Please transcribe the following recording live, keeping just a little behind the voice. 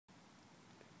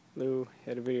Lou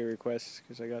had a video request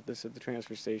because I got this at the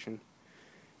transfer station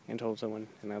and told someone,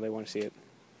 and now they want to see it.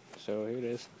 So here it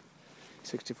is.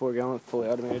 64-gallon fully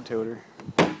automated toter.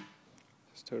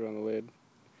 This toter on the lid.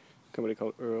 Company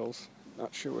called Earl's.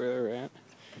 Not sure where they're at.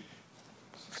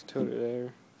 This toter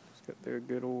there. It's got their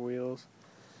good old wheels.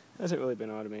 Hasn't really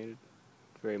been automated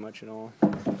very much at all.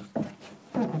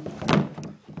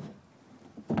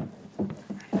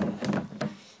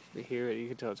 But here you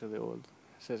can tell it's really old.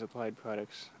 It says Applied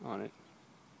Products on it,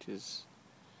 which is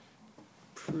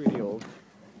pretty old.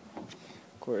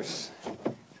 Of course,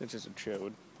 since it's a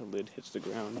chode, the lid hits the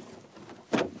ground,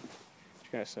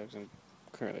 which kind of sucks. I'm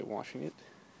currently washing it,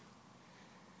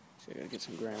 so I gotta get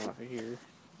some grime off of here.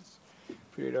 It's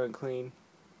pretty darn clean.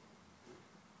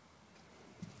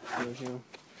 So, you know,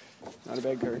 not a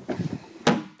bad cart.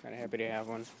 Kind of happy to have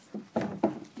one.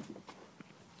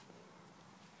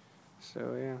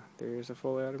 So yeah, there's a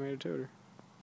fully automated toter.